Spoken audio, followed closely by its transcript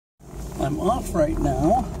I'm off right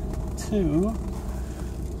now to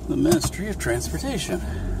the Ministry of Transportation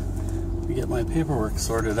to get my paperwork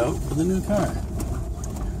sorted out for the new car.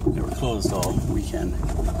 They were closed all weekend.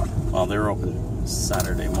 Well, they were open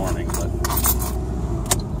Saturday morning, but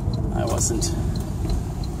I wasn't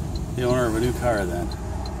the owner of a new car then.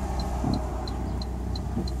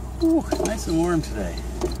 Ooh, nice and warm today.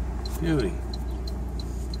 Beauty.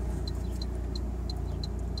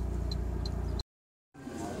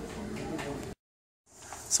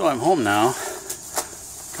 So I'm home now.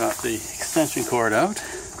 Got the extension cord out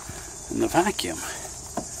and the vacuum.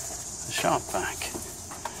 The shop vac.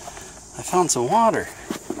 I found some water.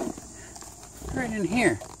 Right in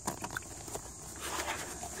here.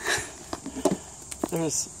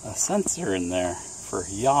 There's a sensor in there for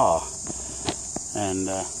yaw. And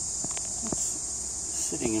it's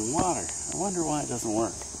sitting in water. I wonder why it doesn't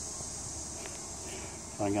work.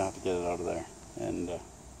 So I'm gonna have to get it out of there and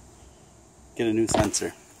get a new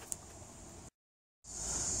sensor.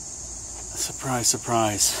 Surprise,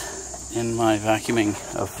 surprise. In my vacuuming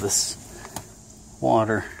of this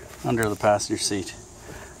water under the passenger seat,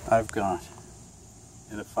 I've got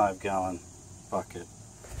in a 5-gallon bucket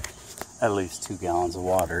at least 2 gallons of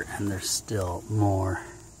water, and there's still more.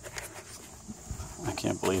 I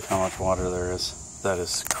can't believe how much water there is. That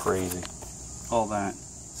is crazy. All that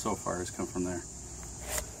so far has come from there.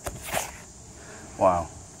 Wow.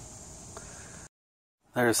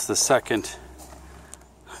 There's the second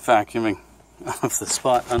vacuuming of the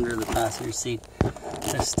spot under the passenger seat.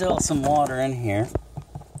 There's still some water in here.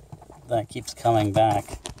 That keeps coming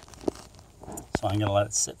back. So I'm gonna let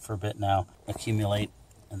it sit for a bit now, accumulate,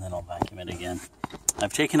 and then I'll vacuum it again.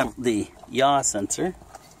 I've taken up the yaw sensor.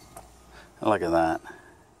 Look at that.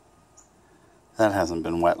 That hasn't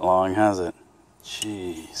been wet long, has it?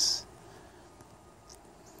 Jeez.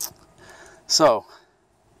 So,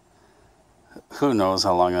 who knows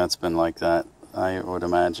how long that's been like that. I would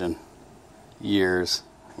imagine years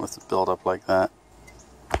with a build-up like that.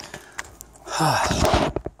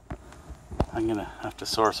 I'm gonna have to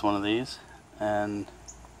source one of these and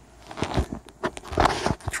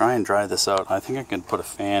try and dry this out. I think I can put a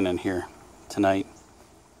fan in here tonight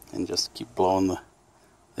and just keep blowing the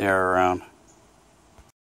air around.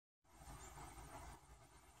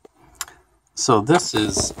 So this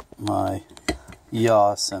is my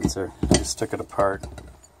yaw sensor. I just took it apart.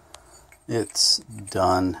 It's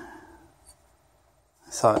done.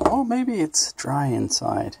 I thought, oh, maybe it's dry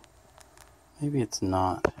inside. Maybe it's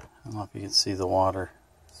not. I don't know if you can see the water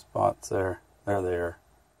spots there. There they are.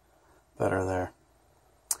 Better there.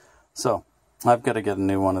 So, I've got to get a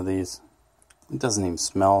new one of these. It doesn't even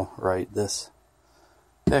smell right, this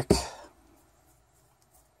thick.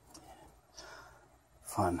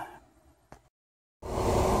 Fun.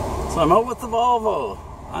 So I'm out with the Volvo.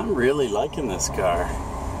 I'm really liking this car.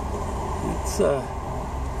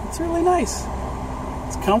 It's really nice.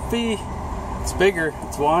 It's comfy, it's bigger,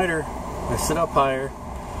 it's wider. I sit up higher.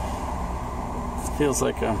 It feels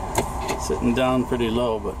like I'm sitting down pretty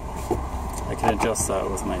low, but I can adjust that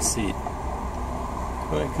with my seat.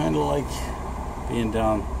 But I kind of like being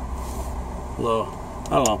down low.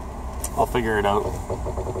 I don't know. I'll figure it out.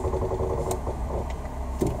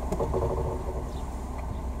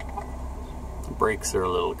 The brakes are a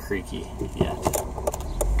little creaky yet.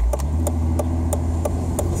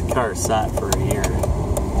 The car sat for a year,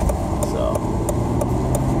 so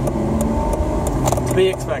to be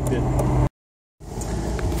expected.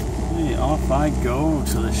 Okay, off I go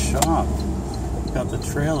to the shop. Got the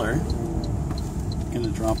trailer.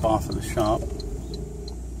 Gonna drop off at the shop.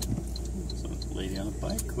 So a lady on a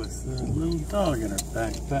bike with a little dog in her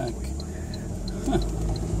backpack.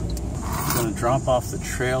 Gonna drop off the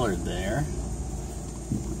trailer there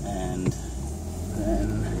and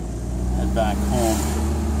then head back home.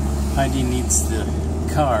 Heidi needs the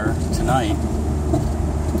car tonight.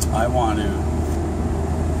 I want to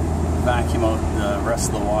vacuum out the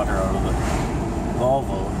rest of the water out of the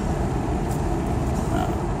Volvo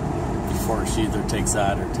before she either takes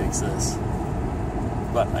that or takes this.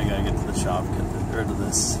 But I gotta get to the shop, get rid of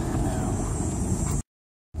this now.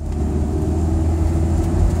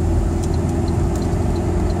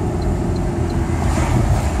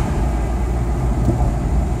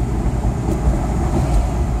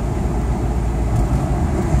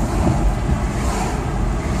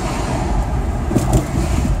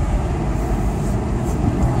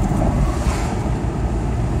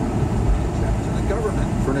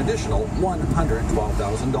 additional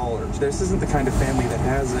 $112,000. This isn't the kind of family that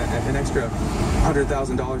has an extra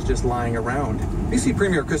 $100,000 just lying around. BC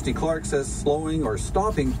Premier Christy Clark says slowing or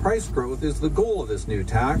stopping price growth is the goal of this new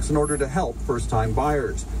tax in order to help first-time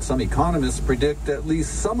buyers. Some economists predict at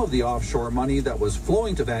least some of the offshore money that was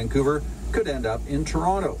flowing to Vancouver could end up in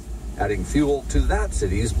Toronto, adding fuel to that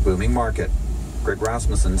city's booming market. Greg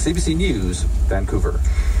Rasmussen, CBC News, Vancouver.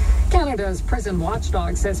 Canada's prison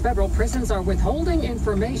watchdog says federal prisons are withholding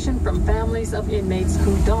information from families of inmates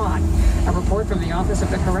who died. A report from the Office of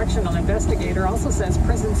the Correctional Investigator also says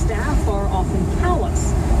prison staff are often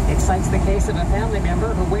callous. It cites the case of a family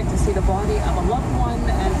member who went to see the body of a loved one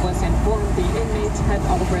and was informed the inmates had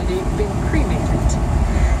already been cremated.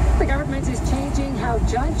 The government is changing how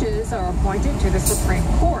judges are appointed to the Supreme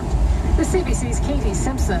Court. The CBC's Katie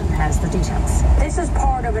Simpson has the details. This is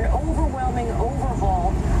part of an overwhelming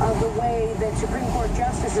overhaul of the way that Supreme Court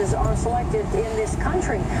justices are selected in this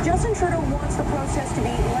country. Justin Trudeau wants the process to be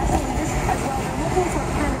less elitist as well. They're looking for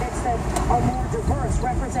candidates that are more diverse,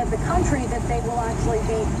 represent the country that they will actually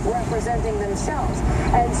be representing themselves.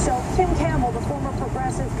 And so Kim Campbell, the former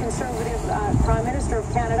progressive conservative Prime Minister of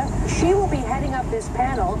Canada, she will be heading up this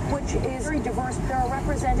panel, which is very diverse. There are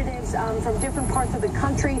representatives from different parts of the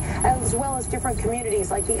country, as well as different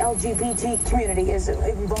communities, like the LGBT community is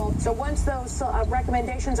involved. So once those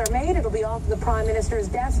recommendations are made, it'll be off the Prime Minister's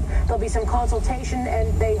desk. There'll be some consultation,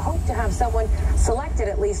 and they hope to have someone selected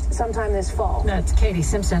at least sometime this fall. That's Katie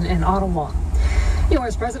Simpson in Ottawa.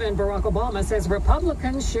 U.S. President Barack Obama says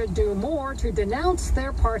Republicans should do more to denounce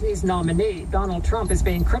their party's nominee. Donald Trump is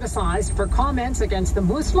being criticized for comments against the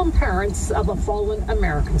Muslim parents of a fallen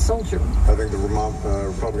American soldier. I think the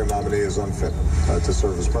Republican nominee is unfit to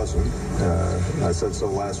serve as president. I said so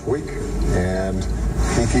last week, and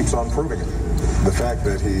he keeps on proving it. The fact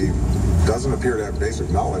that he doesn't appear to have basic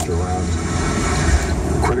knowledge around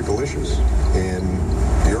critical issues in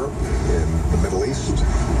Europe, in the Middle East,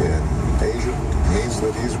 in Asia, means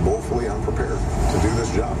that he's woefully unprepared to do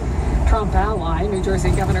this job. Trump ally, New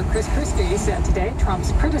Jersey Governor Chris Christie, said today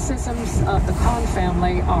Trump's criticisms of the Khan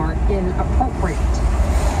family are inappropriate.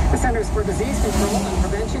 The Centers for Disease Control and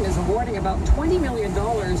Prevention is awarding about $20 million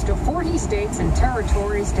to 40 states and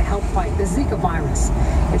territories to help fight the Zika virus.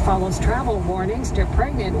 It follows travel warnings to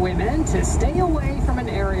pregnant women to stay away from an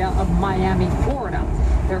area of Miami, Florida.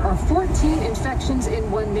 There are 14 infections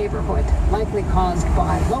in one neighborhood, likely caused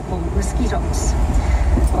by local mosquitoes.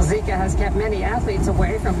 Well, Zika has kept many athletes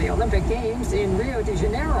away from the Olympic Games in Rio de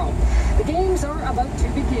Janeiro. The Games are about to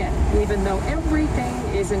begin, even though everything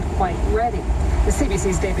isn't quite ready. The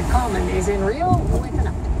CBC's David Coleman is in Rio with an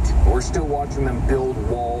update. We're still watching them build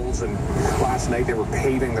walls, and last night they were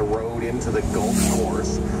paving the road into the golf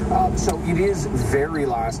course. So it is very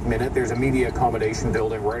last minute. There's a media accommodation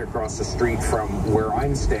building right across the street from where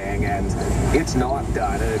I'm staying, and it's not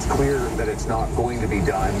done, and it's clear that it's not going to be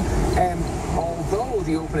done. And although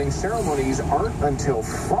the opening ceremonies aren't until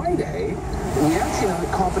Friday, we actually know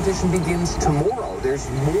that competition begins tomorrow. There's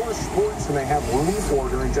more sports than they have room for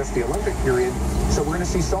during just the Olympic period. So we're going to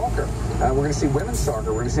see soccer. We're going to see women's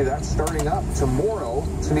soccer. We're going to see that starting up tomorrow.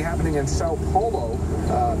 It's going to be happening in Sao Paulo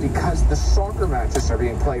because the soccer matches are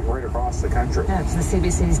being played right across the country. That's the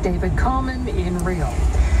CBC's David Coleman in Rio.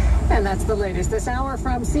 And that's the latest this hour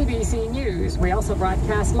from CBC News. We also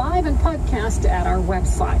broadcast live and podcast at our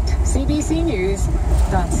website,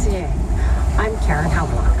 cbcnews.ca. I'm Karen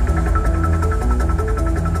Howard.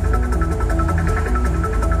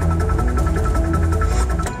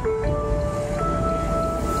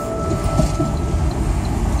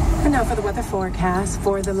 Now for the weather forecast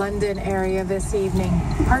for the London area this evening.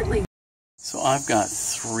 Partly. So I've got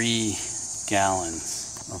 3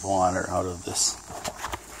 gallons of water out of this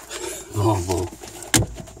Volvo.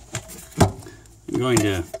 I'm going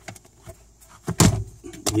to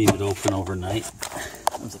leave it open overnight.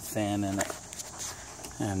 There's a fan in it,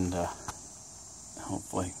 and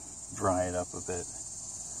hopefully dry it up a bit,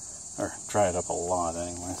 or dry it up a lot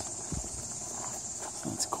anyways. So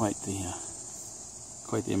that's quite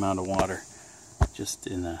the amount of water just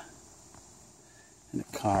in a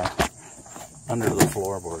car under the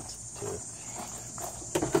floorboards too. You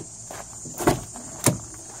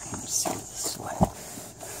can see the sweat.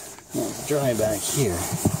 Now it's dry back here.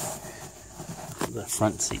 The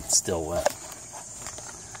front seat's still wet.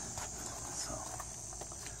 So,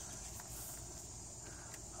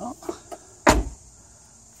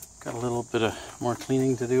 got a little bit of more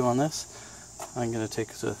cleaning to do on this. I'm going to take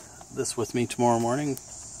this with me tomorrow morning.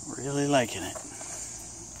 Really liking it.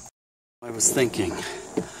 I was thinking,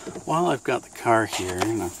 while I've got the car here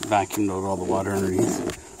and I've vacuumed out all the water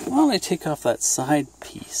underneath, why don't I take off that side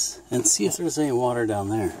piece and see if there's any water down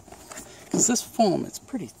there. Because this foam, it's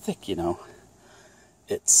pretty thick, you know.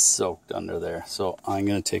 It's soaked under there. So I'm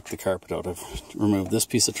going to take the carpet out. I've removed this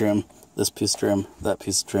piece of trim, this piece of trim, that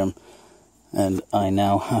piece of trim. And I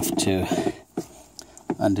now have to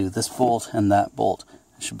undo this bolt and that bolt.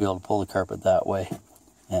 I should be able to pull the carpet that way.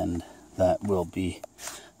 And that will be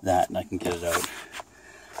that, and I can get it out.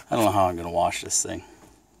 I don't know how I'm going to wash this thing.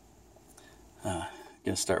 I'm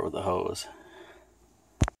going to start with the hose.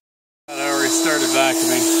 I already started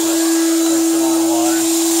vacuuming. There's some more water.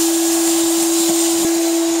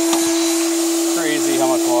 Crazy how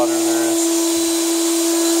much water there is.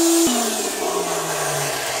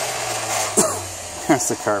 There's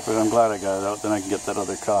the carpet. I'm glad I got it out. Then I can get that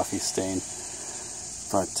other coffee stain.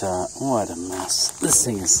 But what a mess. This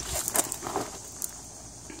thing is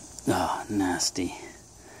nasty.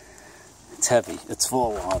 It's heavy. It's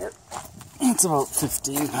full of water. It's about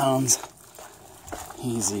 15 pounds.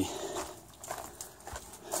 Easy.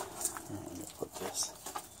 I'm going to put this.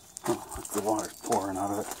 Oh, look, the water's pouring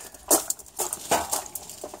out of it.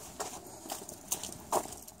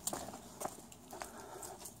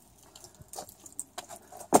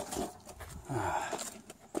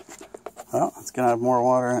 Well, it's going to have more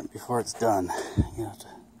water in it before it's done. You have to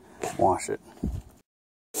wash it.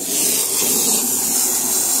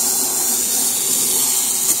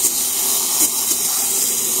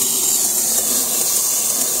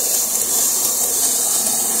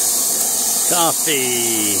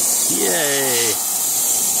 Coffee! Yay!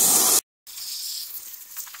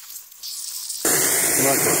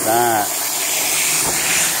 Look at that.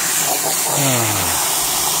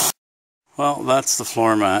 Well, that's the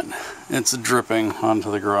floor mat. It's dripping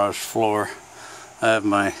onto the garage floor. I have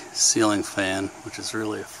my ceiling fan, which is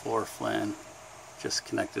really a floor fan, just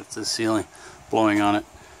connected to the ceiling, blowing on it.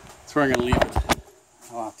 That's where I'm going to leave it.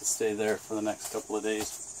 I'll have to stay there for the next couple of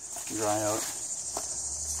days to dry out.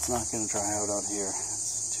 It's not going to dry out here.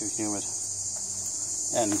 It's too humid.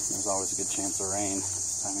 And there's always a good chance of rain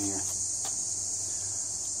this time of year.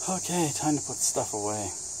 Okay, time to put stuff away.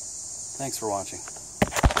 Thanks for watching.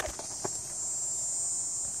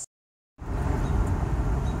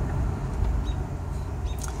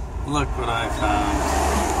 Look what I found.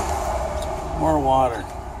 More water.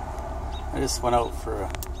 I just went out for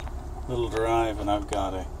a little drive and I've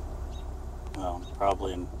got well,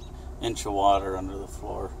 probably an inch of water under the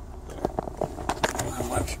floor there. I don't know how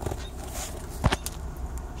much.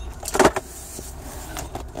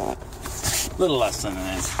 A little less than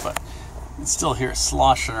an inch, but you can still hear it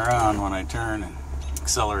sloshing around when I turn and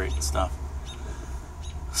accelerate and stuff.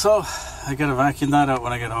 So I gotta vacuum that out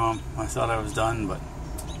when I get home. I thought I was done, but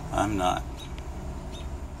I'm not.